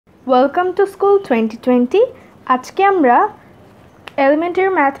Welcome to School 2020. আজকে আমরা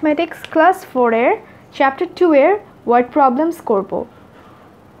Elementary Mathematics Class 4 এর Chapter 2 এর word problems করব।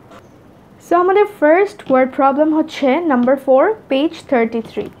 So আমাদের first word problem হচ্ছে number 4, page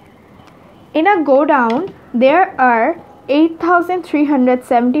 33. In a godown, there are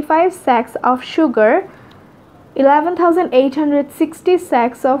 8,375 sacks of sugar, 11,860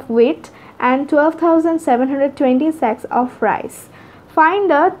 sacks of wheat, and 12,720 sacks of rice. Find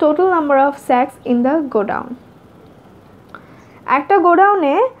the total number of sacks in the godown. একটা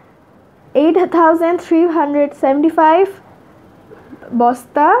গোডাউনে 8,375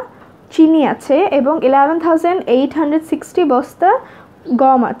 বস্তা চিনি আছে এবং 11,860 বস্তা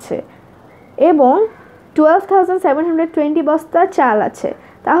গম আছে এবং 12,720 বস্তা চাল আছে।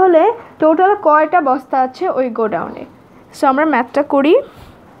 তাহলে টোটাল কয়টা বস্তা আছে ওই গোডাউনে? সো আমরা ম্যাথটা করি।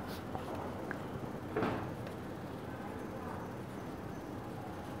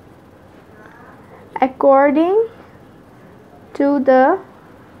 According to the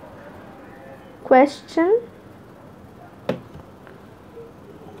question,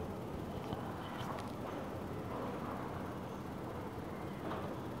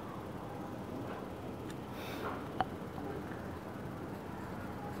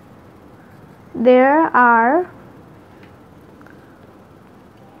 there are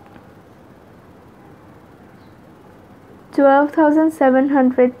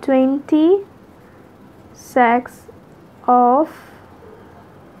 12,720 sacks of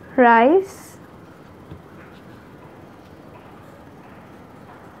rice,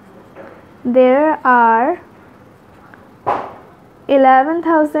 there are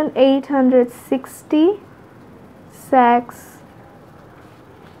 11,860 sacks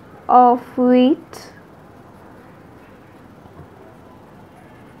of wheat,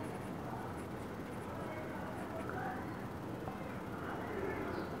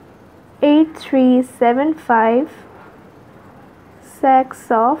 eight three seven five sacks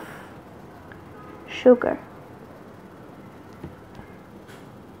of sugar.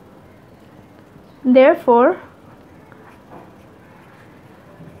 Therefore,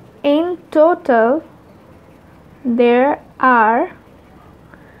 in total, there are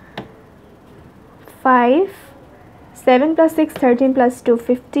 5, 7 plus 6, 13 plus 2,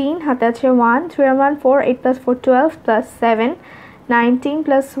 15, হাতে আছে 1, 3 and 1, 4, 8 plus 4, 12 plus 7, 19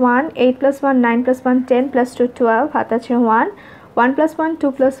 plus 1, 8 plus 1, 9 plus 1, 10 plus 2, 12, হাতে আছে 1, 1 plus 1,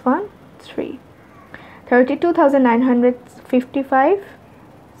 2 plus 1, 3, 32,955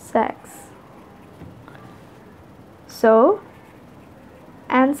 sacks. So,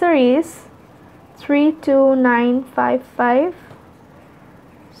 answer is 32955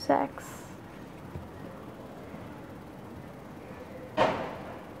 sacks.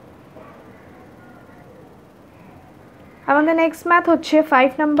 আমাদের next math হচ্ছে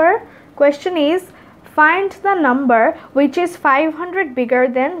 5 number. Question is, find the number which is 500 bigger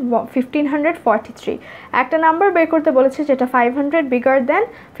than 1543. একটা number বের করতে বলেছে যেটা 500 bigger than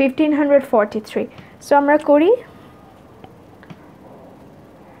 1543. সো আমরা করি।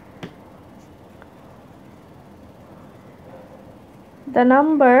 The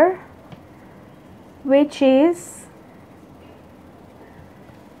number which is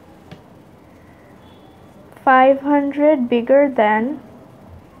 500 bigger than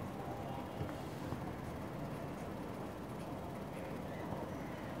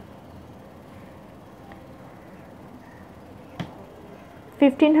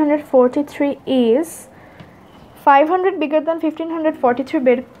 1543 is 500 bigger than 1543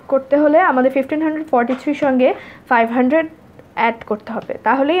 বের করতে হলে আমাদের 1543 সঙ্গে 500 অ্যাড করতে হবে,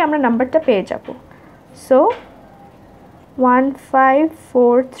 তাহলেই আমরা নাম্বারটা পেয়ে যাব। So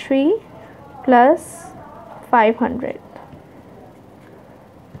 1543 plus 500,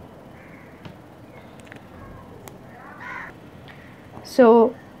 so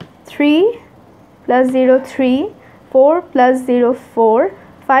 3 plus 0 3, 4 plus 0 4,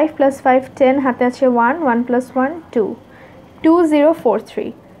 5 plus 5 10, হাতে আছে 1, 1 plus 1 2,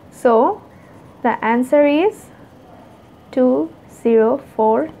 2043. So the answer is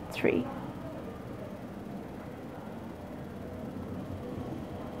 2043.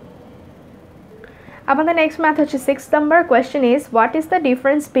 আমাদের next math হচ্ছে 6 number. Question is, what is the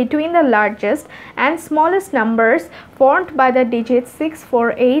difference between the largest and smallest numbers formed by the digits 6, 4,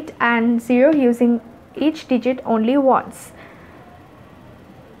 8 and 0 using each digit only once?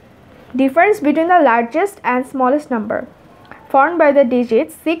 Difference between the largest and smallest number formed by the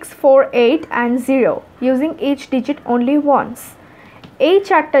digits 6, 4, 8 and 0 using each digit only once. এই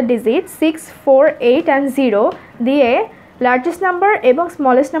চারটা digit 6, 4, 8 and 0 দিয়ে largest number এবং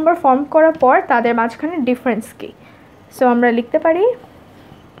smallest number form করার পর তাদের মাঝখানে difference কি? So আমরা লিখতে পারি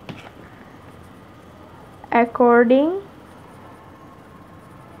according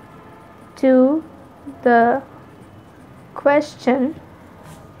to the question,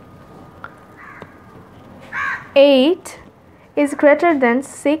 8 is greater than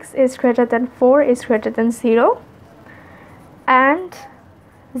 6 is greater than 4 is greater than 0, and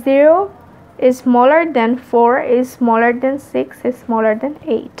 0 is smaller than 4 is smaller than 6 is smaller than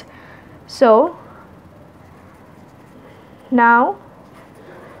 8. So now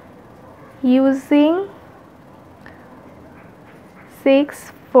using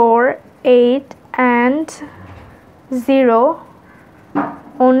 6, 4, 8 and 0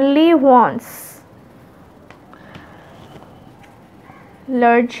 only once,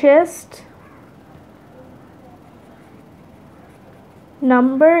 largest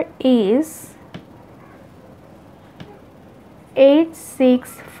number is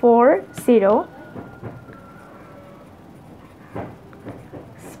 8640,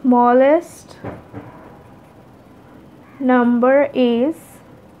 smallest number is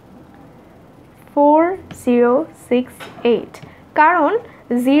 4068. কারণ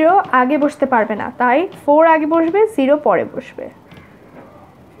 0 আগে বসতে পারবে না, তাই 4 আগে বসবে, 0 পরে বসবে।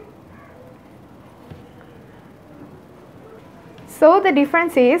 So the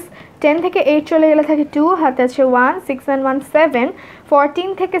difference is 10 থেকে 8 চলে গেলে থাকে 2, হাতে আছে 1, 6 and 1 7, 14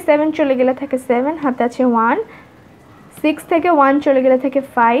 থেকে 7 চলে গেলে থাকে 7, হাতে আছে 1, 6 থেকে 1 চলে গেলে থাকে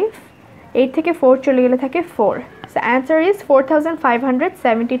 5, 8 থেকে 4 চলে গেলে থাকে 4. So answer is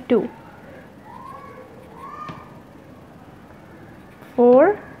 4572.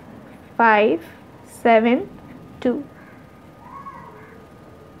 4572.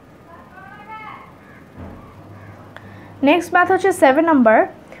 Next math হচ্ছে 7 number.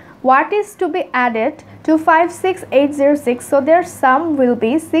 What is to be added to 56806? So their sum will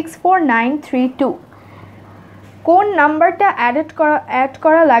be 64932. কোন নাম্বারটা অ্যাড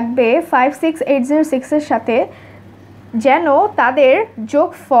করা লাগবে 56806 এর সাথে যেন তাদের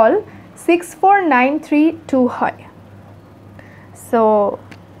যোগফল 64932 হয়? So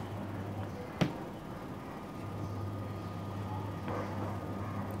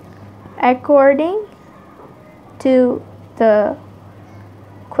according to the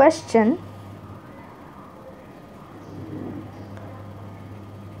question,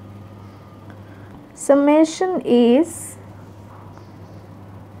 summation is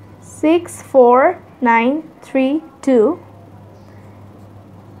 64932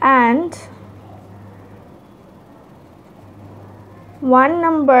 and one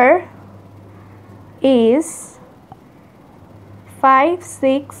number is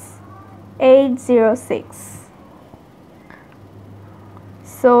 56806.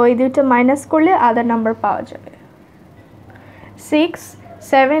 So এই দুটো মাইনাস করলে আদার নাম্বার পাওয়া যাবে। 6,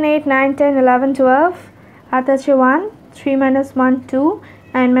 7, 8, 9, 10, 11, 12, হাতে আছে 1, 3 minus 1 2,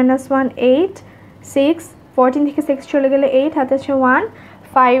 9 minus 1 8, 6, 14 থেকে 6 চলে গেলে 8, হাতে আছে 1,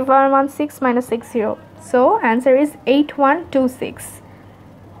 5 আর 1 6 minus 6 0. So answer is 8126.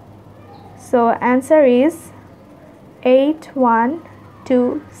 So answer is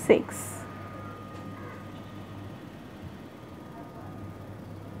 8126.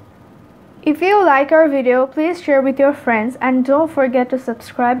 If you like our video, please share with your friends and don't forget to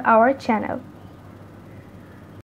subscribe our channel.